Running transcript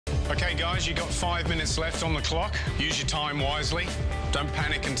Okay, guys, you've got 5 minutes left on the clock. Use your time wisely. Don't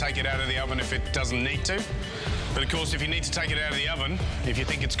panic and take it out of the oven if it doesn't need to. But of course, if you need to take it out of the oven, if you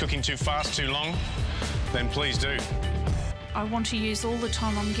think it's cooking too fast, too long, then please do. I want to use all the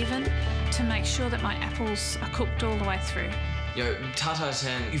time I'm given to make sure that my apples are cooked all the way through. Tarte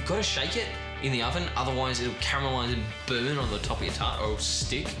Tatin, you've got to shake it in the oven, otherwise it'll caramelise and burn on the top of your tart, or it'll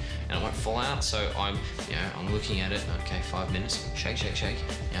stick and it won't fall out. So I'm looking at it. Okay, 5 minutes. Shake, shake, shake.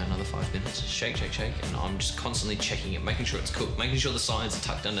 Yeah, another 5 minutes. Shake, shake, shake. And I'm just constantly checking it, making sure it's cooked, making sure the sides are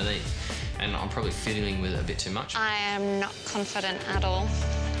tucked underneath. And I'm probably fiddling with it a bit too much. I am not confident at all.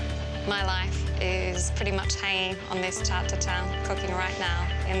 My life is pretty much hanging on this Tarte Tatin cooking right now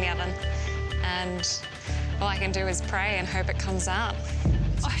in the oven. And all I can do is pray and hope it comes out.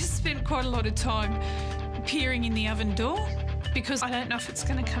 I spent quite a lot of time peering in the oven door because I don't know if it's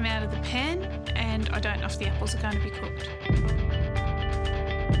going to come out of the pan and I don't know if the apples are going to be cooked.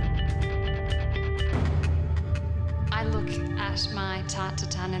 I look at my Tarte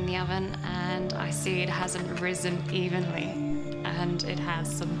Tatin in the oven and I see it hasn't risen evenly and it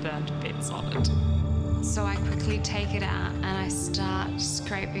has some burnt bits on it. So I quickly take it out and I start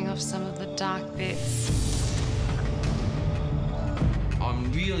scraping off some of the dark bits.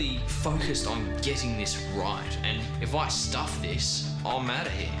 I'm really focused on getting this right, and if I stuff this, I'm out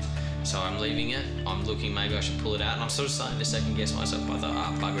of here. So I'm leaving it, I'm looking, maybe I should pull it out, and I'm sort of starting to second guess myself. I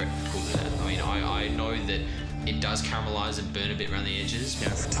thought, bugger it, pull it out. I mean, I know that it does caramelise and burn a bit around the edges. For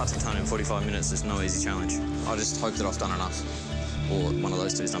Tarte Tatin in 45 minutes, there's no easy challenge. I just hope that I've done enough, or one of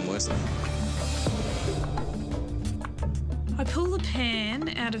those two has done worse. I pull the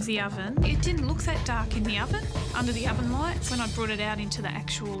pan out of the oven. It didn't look that dark in the oven, under the oven lights. When I brought it out into the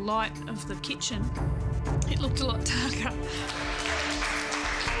actual light of the kitchen, it looked a lot darker.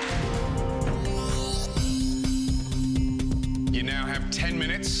 You now have 10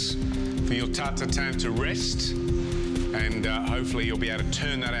 minutes for your Tarte Tatin to rest, and hopefully you'll be able to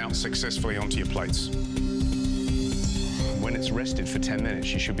turn that out successfully onto your plates. When it's rested for 10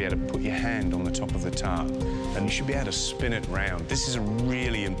 minutes, you should be able to put your hand on the top of the tart and you should be able to spin it round. This is a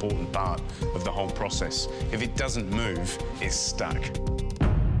really important part of the whole process. If it doesn't move, it's stuck.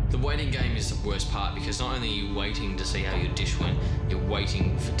 The waiting game is the worst part because not only are you waiting to see how your dish went, you're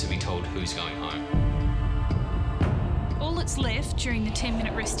waiting to be told who's going home. All that's left during the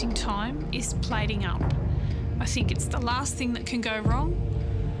 10-minute resting time is plating up. I think it's the last thing that can go wrong.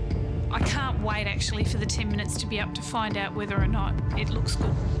 I can't wait actually for the 10 minutes to be up to find out whether or not it looks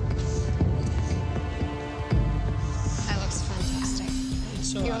good. That looks fantastic.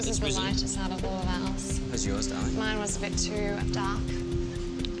 It's all right, yours is the lightest out of all of ours. How's yours, darling? Mine was a bit too dark.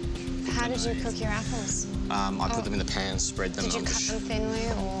 How did you cook your apples? I put them in the pan, spread them. Did you cut them thinly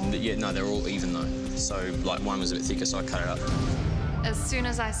or...? Yeah, no, they're all even though. So, like, one was a bit thicker, so I cut it up. As soon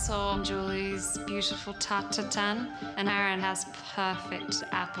as I saw Julie's beautiful Tarte Tatin and Aaron has perfect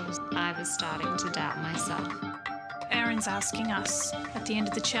apples, I was starting to doubt myself. Aaron's asking us at the end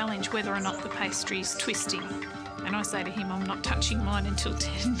of the challenge whether or not the pastry's twisting. And I say to him, I'm not touching mine until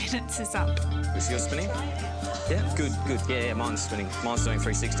 10 minutes is up. Is yours spinning? Yeah, good, good. Yeah, mine's spinning. Mine's doing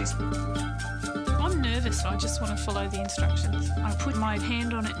 360s. I'm nervous, I just want to follow the instructions. I put my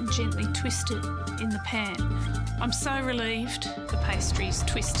hand on it and gently twist it in the pan. I'm so relieved the pastry's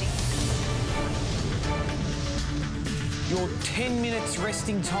twisting. Your 10 minutes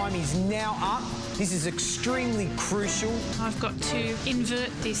resting time is now up. This is extremely crucial. I've got to invert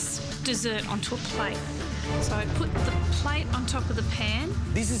this dessert onto a plate. So I put the plate on top of the pan.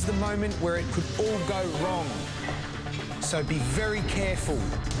 This is the moment where it could all go wrong. So be very careful.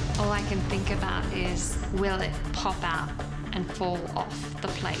 All I can think about is, will it pop out and fall off the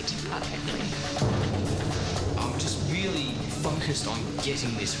plate perfectly? I'm just really focused on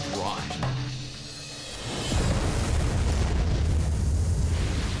getting this right.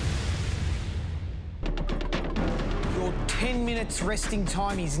 Your 10 minutes resting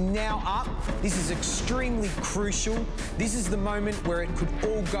time is now up. This is extremely crucial. This is the moment where it could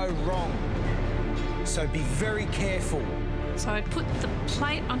all go wrong. So be very careful. So I put the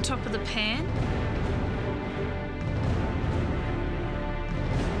plate on top of the pan.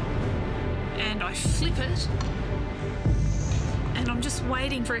 And I flip it. And I'm just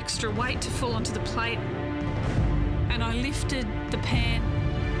waiting for extra weight to fall onto the plate. And I lifted the pan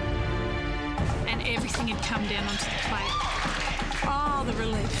and everything had come down onto the plate. Oh, the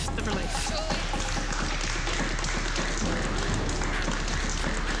relief, the relief.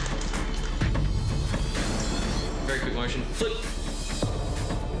 Very quick motion, flip.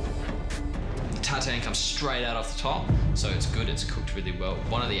 The tartine comes straight out off the top, so it's good, it's cooked really well.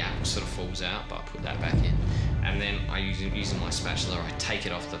 One of the apples sort of falls out, but I put that back in. And then using my spatula, I take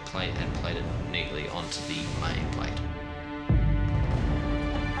it off the plate and plate it neatly onto the main plate.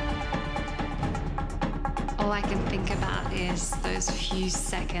 All I can think about is those few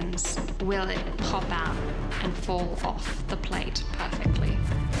seconds. Will it pop out and fall off the plate perfectly?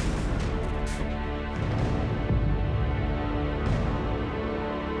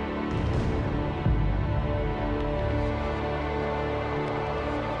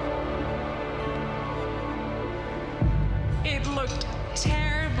 It looked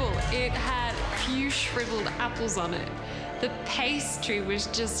terrible. It had a few shriveled apples on it. The pastry was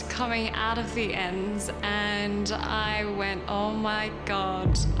just coming out of the ends, and I went, oh my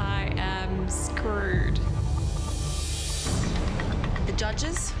God, I am screwed. The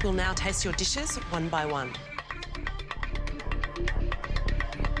judges will now taste your dishes one by one.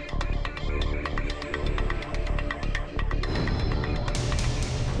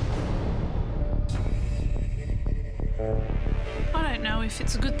 I don't know if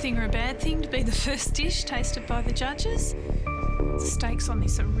it's a good thing or a bad thing to be the first dish tasted by the judges. The stakes on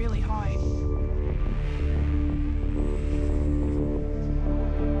this are really high.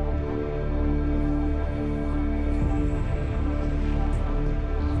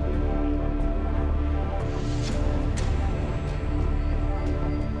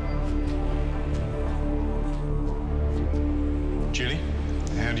 Julie,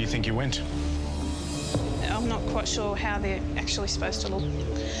 how do you think you went? I'm not quite sure how they're actually supposed to look.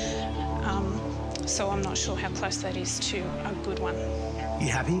 So I'm not sure how close that is to a good one. You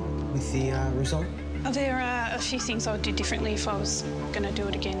happy with the result? There are a few things I would do differently if I was going to do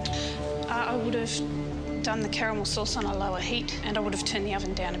it again. I would have done the caramel sauce on a lower heat, and I would have turned the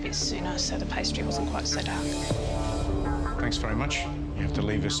oven down a bit sooner so the pastry wasn't quite so dark. Thanks very much. You have to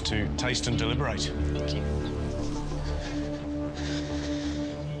leave us to taste and deliberate. Thank you.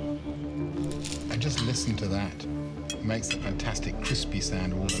 And just listen to that. It makes a fantastic crispy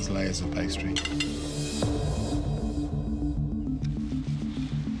sound of all those layers of pastry.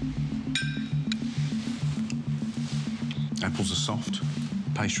 Apples are soft,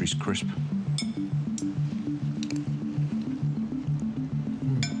 pastry's crisp. I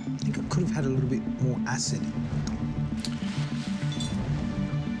think I could have had a little bit more acid.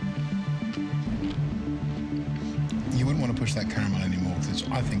 You wouldn't want to push that caramel anymore because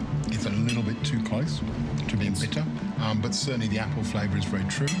I think it's a little bit too close to being bitter. But certainly the apple flavour is very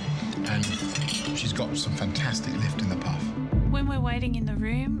true, and she's got some fantastic lift in the puff. When we're waiting in the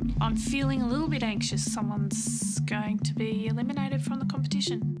room, I'm feeling a little bit anxious. Someone's going to be eliminated from the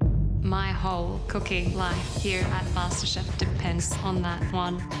competition. My whole cooking life here at MasterChef depends on that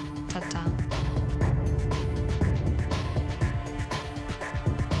one tatin.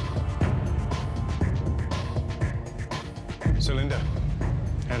 So, Linda,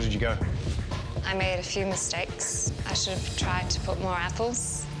 how did you go? I made a few mistakes. I should have tried to put more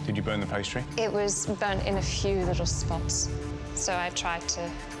apples. Did you burn the pastry? It was burnt in a few little spots, so I tried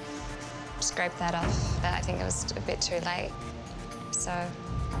to scrape that off, but I think it was a bit too late. So,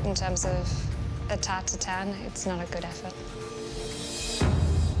 in terms of a tarte tatin, it's not a good effort.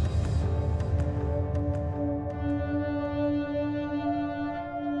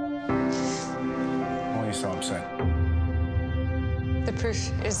 Why are you so upset? The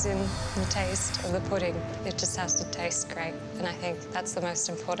proof is in the taste of the pudding. It just has to taste great, and I think that's the most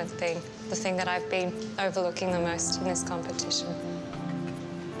important thing, the thing that I've been overlooking the most in this competition.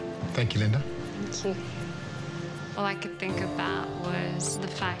 Thank you, Linda. Thank you. All I could think about was the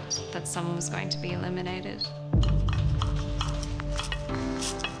fact that someone was going to be eliminated.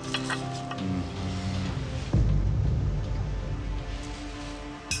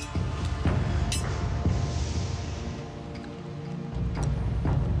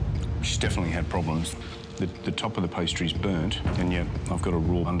 She's definitely had problems. The top of the pastry's burnt, and yet I've got a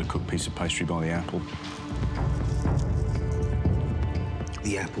raw, undercooked piece of pastry by the apple.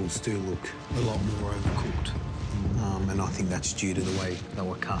 The apples do look a lot more overcooked, and I think that's due to the way they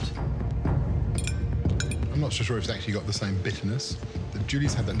were cut. I'm not so sure if it's actually got the same bitterness.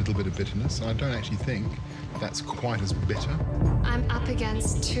 Julie's had that little bit of bitterness, and I don't actually think that's quite as bitter. I'm up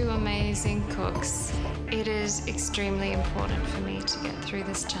against two amazing cooks. It is extremely important for me to get through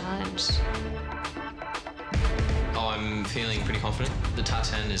this challenge. I'm feeling pretty confident. The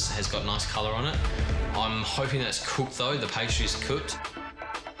tatin has got nice colour on it. I'm hoping that it's cooked though, the pastry's cooked.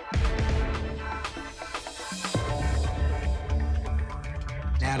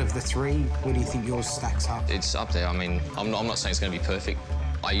 Out of the three, where do you think yours stacks up? It's up there. I mean, I'm not saying it's going to be perfect.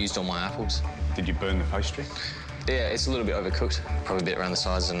 I used all my apples. Did you burn the pastry? Yeah, it's a little bit overcooked. Probably a bit around the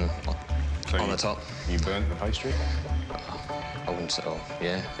sides and on the top. You burnt the pastry? I So,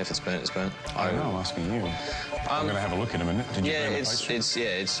 yeah, if it's burnt, it's burnt. I know, I'm asking you. I'm going to have a look in a minute. Did you burn the pastry?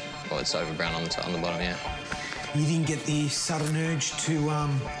 It's over brown on the bottom, yeah. You didn't get the sudden urge to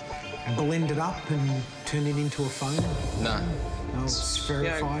blend it up and turn it into a foam? No. No, it's very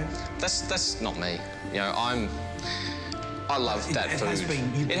fine. That's not me. You know, I love that food.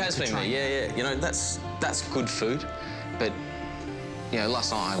 It has been me, yeah. You know, that's good food, but you know,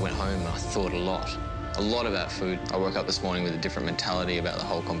 last night I went home and I thought a lot about food. I woke up this morning with a different mentality about the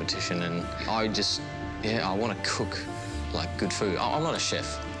whole competition, and I just, I want to cook like good food. I'm not a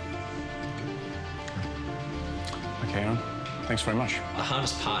chef. Okay, Aaron. Thanks very much. The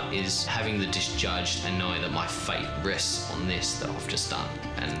hardest part is having the dish judged and knowing that my fate rests on this that I've just done,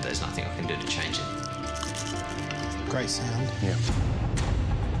 and there's nothing I can do to change it. Great sound. Yeah.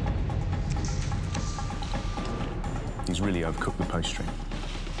 He's really overcooked the pastry.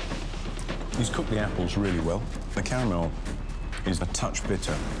 He's cooked the apples really well. The caramel is a touch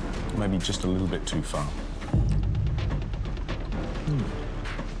bitter, maybe just a little bit too far.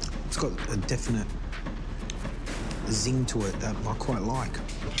 It's got a definite zing to it that I quite like.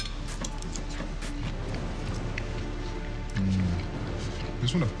 I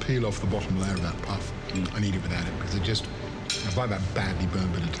just want to peel off the bottom layer of that puff and eat it without it, because it's like that badly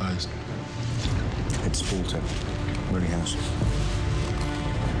burned bit of toast. It's spoiled it. Really has.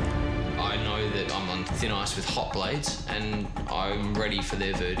 I know that I'm on thin ice with hot blades, and I'm ready for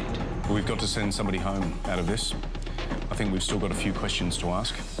their verdict. We've got to send somebody home out of this. I think we've still got a few questions to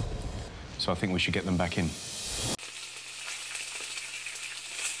ask, so I think we should get them back in.